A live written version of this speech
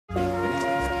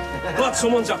Glad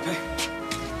someone's happy.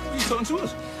 What are you talking to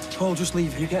us? Paul, just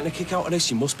leave. You're getting a kick out of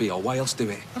this. You must be, or why else do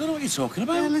it? I don't know what you're talking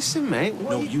about. Yeah, listen, mate.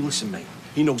 No, you listen, mate.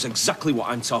 He knows exactly what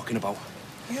I'm talking about.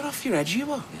 You're off your head,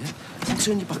 you are. Yeah? Don't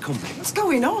turn your back on me. What's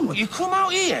going on? Well, you come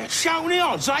out here shouting the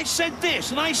odds. I said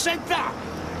this and I said that.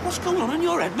 What's going on in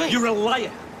your head, mate? You're a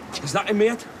liar. Is that in me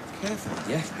head?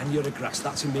 Careful. Yeah, and you're a grass.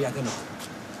 That's in me head, I know.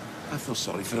 I feel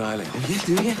sorry for Eileen. Oh, yeah,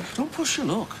 do you? Don't push your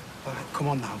luck. All right, come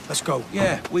on now. Let's go.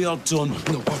 Yeah, we are done.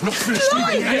 No, I've not finished.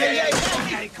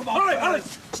 Yeah, come on. All right,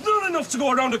 Alex. It's not enough to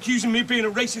go around accusing me of being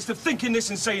a racist, of thinking this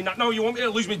and saying that. Now you want me to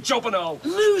lose my job and all.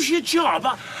 Lose your job?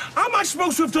 How am I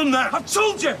supposed to have done that? I've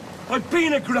told you. I've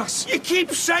been a grass. You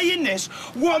keep saying this.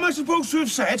 What am I supposed to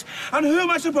have said? And who am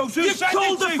I supposed to have said it to? You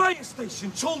called the fire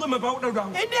station, told them about the row.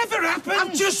 It never happened.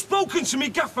 I've just spoken to me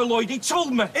gaffer, Lloyd. He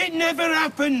told me. It never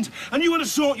happened. And you want to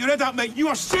sort your head out, mate. You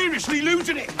are seriously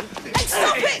losing it. Hey,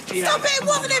 stop it! Stop it! It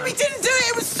wasn't him! He didn't do it!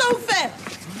 It was so fair!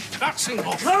 That's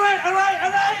enough. All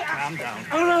right. Calm down.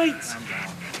 All right.